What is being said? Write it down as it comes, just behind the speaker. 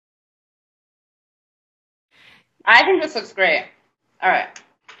I think this looks great. All right.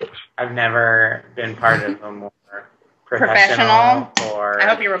 I've never been part of a more Professional. or I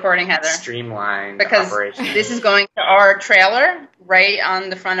hope you're recording, Heather. streamlined Because operation. this is going to our trailer right on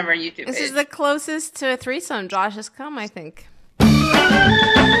the front of our YouTube page. This is the closest to a threesome Josh has come, I think.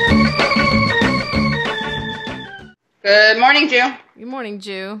 Good morning, Jew. Good morning,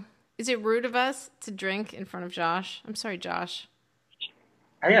 Jew. Is it rude of us to drink in front of Josh? I'm sorry, Josh.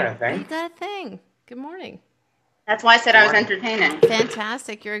 I got a thing. You got a thing. Good morning. That's why I said I was entertaining.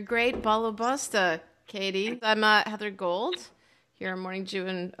 Fantastic. You're a great balabusta, Katie. I'm Heather Gold, here on Morning Jew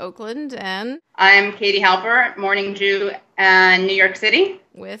in Oakland, and I'm Katie Halper, Morning Jew in New York City.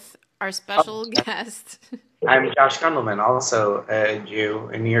 With our special guest. I'm Josh Gondelman, also a Jew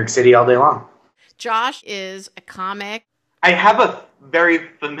in New York City all day long. Josh is a comic. I have a very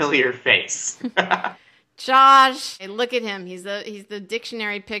familiar face. Josh, hey, look at him. He's the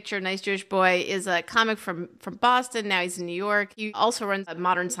dictionary picture. Nice Jewish boy. Is a comic from Boston. Now he's in New York. He also runs a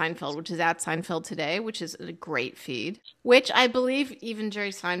Modern Seinfeld, which is at Seinfeld Today, which is a great feed. Which I believe even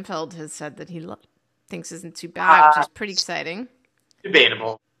Jerry Seinfeld has said that he thinks isn't too bad, which is pretty exciting.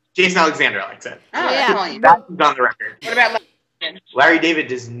 Debatable. Jason Alexander likes it. Oh, yeah. That's on the record. What about Larry David? Larry David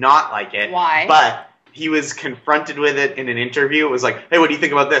does not like it. Why? But he was confronted with it in an interview. It was like, hey, what do you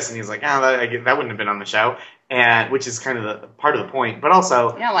think about this? And he's like, that wouldn't have been on the show, and which is kind of the part of the point. But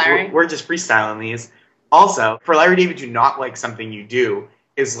also, yeah, Larry. we're just freestyling these. Also, for Larry David to not like something you do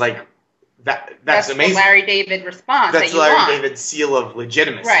is like, that's amazing. The Larry David response That's that you Larry want. David's seal of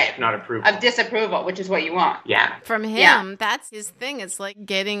legitimacy, Right. if not approval. Of disapproval, which is what you want. Yeah. From him, that's his thing. It's like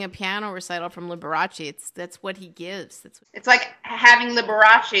getting a piano recital from Liberace. That's what he gives. It's like having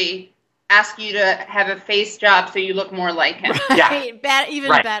Liberace ask you to have a face job so you look more like him. Yeah.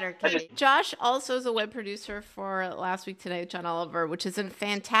 Even Right. better, Katie. Josh also is a web producer for Last Week Tonight with John Oliver, which is a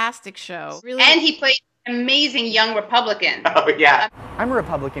fantastic show. Really, And he played an amazing young Republican. Oh, yeah. I'm a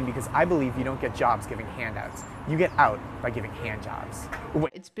Republican because I believe you don't get jobs giving handouts. You get out by giving hand jobs.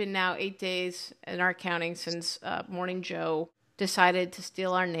 It's been now 8 days in our counting since Morning Joe decided to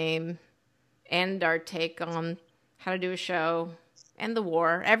steal our name and our take on how to do a show and the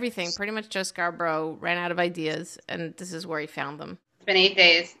war. Everything. Pretty much Joe Scarborough ran out of ideas, and this is where he found them. It's been 8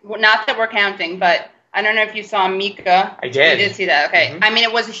 days. Well, not that we're counting, but I don't know if you saw Mika. I did. You did see that, okay. Mm-hmm. I mean,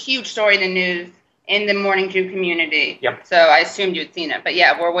 it was a huge story in the news in the Morning Jew community. Yep. So I assumed you'd seen it. But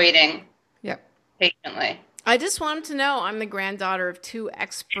yeah, we're waiting patiently. I just wanted to know, I'm the granddaughter of two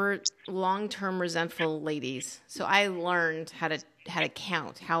expert, long-term resentful ladies. So I learned how to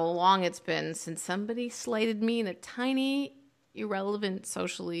count, how long it's been since somebody slighted me in a tiny, irrelevant,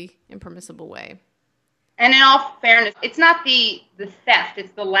 socially impermissible way. And in all fairness, it's not the theft,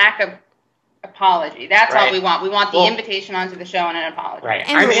 it's the lack of apology. That's all we want. We want the invitation onto the show and an apology. Right.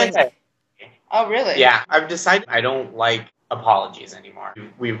 And Oh, really? Yeah. I've decided I don't like apologies anymore.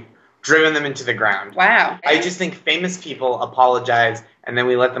 We've driven them into the ground. Wow. I just think famous people apologize and then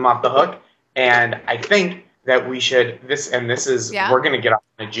we let them off the hook. And I think that we should, we're going to get off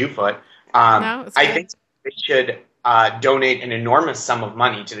on a Jew foot. No, it's I good. think they should donate an enormous sum of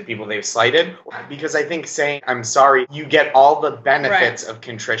money to the people they've slighted, because I think saying I'm sorry, you get all the benefits of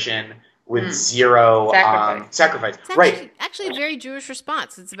contrition with zero sacrifice. It's actually a very Jewish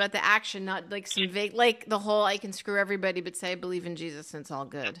response. It's about the action, not like some vague, like the whole I can screw everybody but say I believe in Jesus and it's all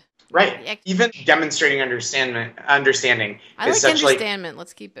good. Right. Even demonstrating understanding I is like such understandment.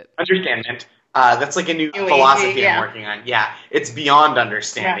 Let's keep it. understandment. That's like a new philosophy yeah. I'm working on. Yeah, it's beyond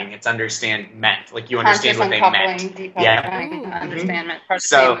understanding. Yeah. It's understand-meant. Like you understand what they meant. Understandment. Part of the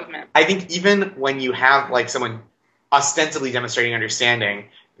So movement. I think even when you have like someone ostensibly demonstrating understanding,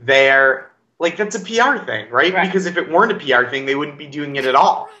 they're like, that's a PR thing, right? Because if it weren't a PR thing, they wouldn't be doing it at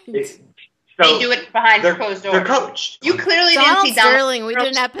all. They do it behind closed doors. They're coached. You clearly Donald didn't see Donald Sterling. We did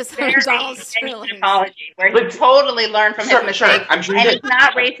an episode of Donald Sterling. Apology, where he totally learned from his mistakes. I'm sure he and did. he's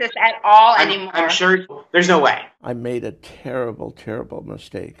not racist at all anymore. I'm sure there's no way. I made a terrible, terrible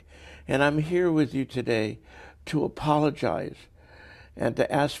mistake. And I'm here with you today to apologize and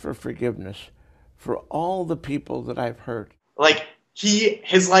to ask for forgiveness for all the people that I've hurt. Like,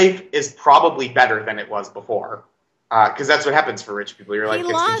 his life is probably better than it was before. Because that's what happens for rich people. Your life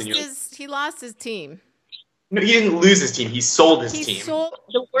He lost his team. No, he didn't lose his team. He sold his team.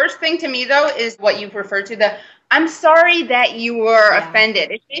 The worst thing to me, though, is what you've referred to, I'm sorry that you were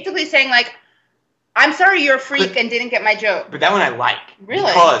offended. It's basically saying, like, I'm sorry you're a freak and didn't get my joke. But that one I like.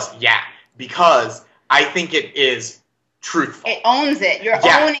 Really? Because I think it is truthful. It owns it. You're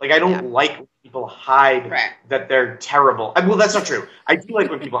owning it. Like, I don't like when people hide that they're terrible. Well, that's not true. I do like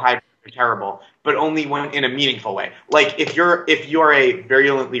when people hide that they're terrible. but only when in a meaningful way. Like if you're a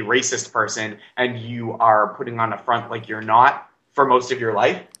virulently racist person and you are putting on a front like you're not for most of your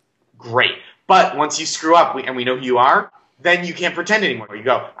life, great. But once you screw up and we know who you are, then you can't pretend anymore. You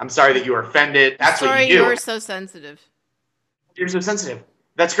go, I'm sorry that you were offended. That's what you do. You're so sensitive. You're so sensitive.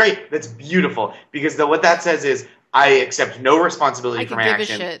 That's great. That's beautiful. Because what that says is, I accept no responsibility for my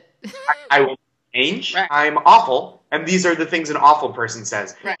action. I could give a shit. I will change. Right. I'm awful. And these are the things an awful person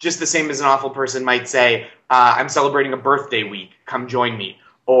says. Right. Just the same as an awful person might say, I'm celebrating a birthday week. Come join me.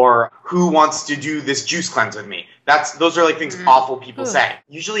 Or who wants to do this juice cleanse with me? Those are like things awful people say.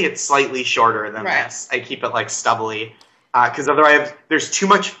 Usually it's slightly shorter than this. I keep it like stubbly. Because otherwise there's too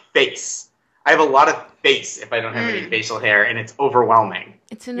much face. I have a lot of face if I don't have any facial hair, and it's overwhelming.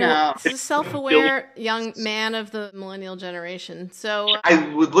 It's a self-aware young man of the millennial generation. So I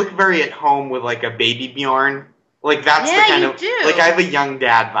would look very at home with like a baby Bjorn. Like that's the kind of like I have a young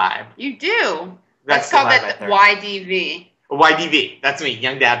dad vibe. You do. That's called it YDV. YDV. That's me,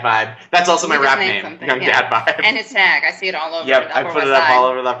 young dad vibe. That's also my rap name, young dad vibe. And his tag. I see it all over. Yep, I put it up all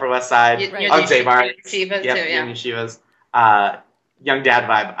over the Upper West Side. On Zabar. Yeshivas yep, too. Yeah. Yeshivas. Young Dad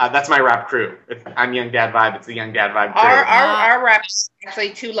Vibe. That's my rap crew. I'm Young Dad Vibe. It's the Young Dad Vibe crew. Our rap is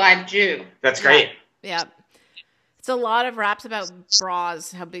actually Two Live Jew. That's great. Yeah. It's a lot of raps about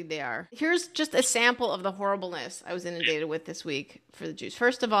bras, how big they are. Here's just a sample of the horribleness I was inundated with this week for the Jews.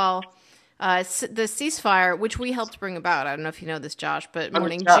 First of all, the ceasefire, which we helped bring about. I don't know if you know this, Josh, but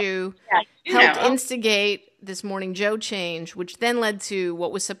Morning Jew helped instigate this Morning Joe change, which then led to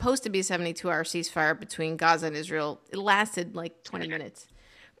what was supposed to be a 72-hour ceasefire between Gaza and Israel. It lasted like 20 minutes.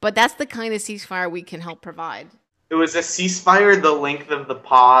 But that's the kind of ceasefire we can help provide. It was a ceasefire the length of the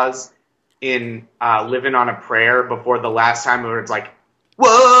pause in Living on a Prayer before the last time where it's like,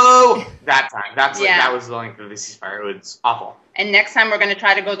 whoa! That time. That was the length of the ceasefire. It was awful. And next time we're going to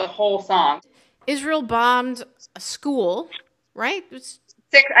try to go the whole song. Israel bombed a school, right?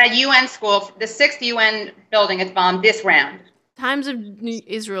 A UN school, the 6th UN building is bombed this round. Times of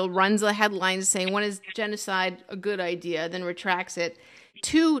Israel runs the headlines saying, when is genocide a good idea, then retracts it.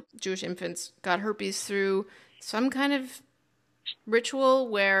 2 Jewish infants got herpes through some kind of ritual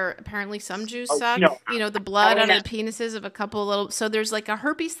where apparently some Jews suck, the blood out of the penises of a couple little... So there's like a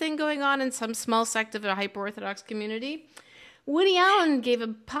herpes thing going on in some small sect of a hyper-Orthodox community. Woody Allen gave a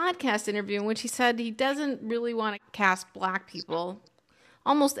podcast interview in which he said he doesn't really want to cast black people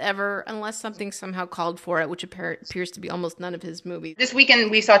almost ever, unless something somehow called for it, which appears to be almost none of his movies. This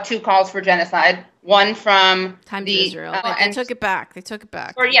weekend, we saw 2 calls for genocide. One from Times of Israel. They took it back. Then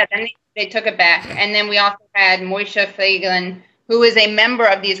they took it back. And then we also had Moshe Feiglin, who is a member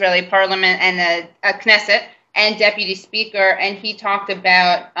of the Israeli parliament and a Knesset and deputy speaker, and he talked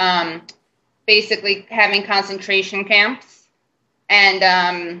about basically having concentration camps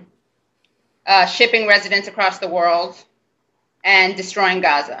and shipping residents across the world and destroying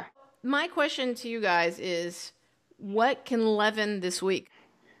Gaza. My question to you guys is, what can leaven this week?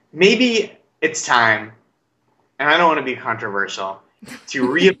 Maybe it's time, and I don't want to be controversial, to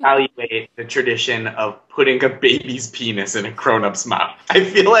reevaluate the tradition of putting a baby's penis in a grown-up's mouth. I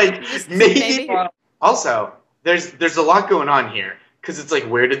feel like maybe... Also, there's a lot going on here, because it's like,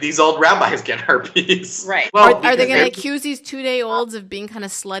 where did these old rabbis get herpes? Right. Well, are they going to accuse these 2-day-olds of being kind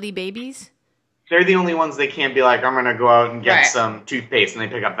of slutty babies? They're the only ones they can't be like, I'm going to go out and get some toothpaste, and they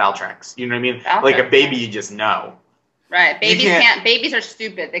pick up Valtrex. You know what I mean? Valtrex, like a baby, you just know. Right. Babies are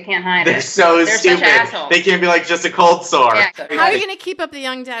stupid. They can't hide it. They're stupid. Such assholes. They can't be like, just a cold sore. Yeah. How are you going to keep up the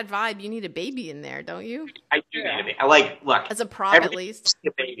young dad vibe? You need a baby in there, don't you? I do need a baby. Look. As a prop, at least.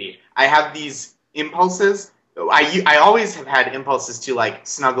 A baby. I have these impulses. I always have had impulses to like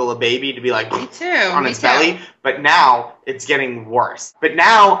snuggle a baby to be like me too, on its belly, but now it's getting worse. But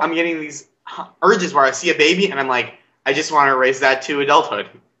now I'm getting these urges where I see a baby and I'm like, I just want to raise that to adulthood.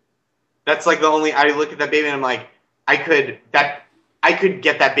 That's like the only, I look at that baby and I'm like, I could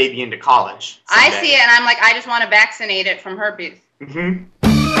get that baby into college someday. I see it and I'm like, I just want to vaccinate it from herpes. Mm-hmm.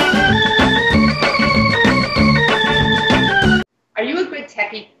 Are you a good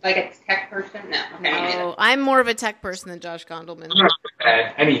techie, like a tech person? No. No, I'm more of a tech person than Josh Gondelman. I'm not good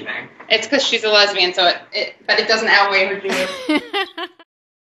at anything. It's because she's a lesbian, but it doesn't outweigh her Jewish.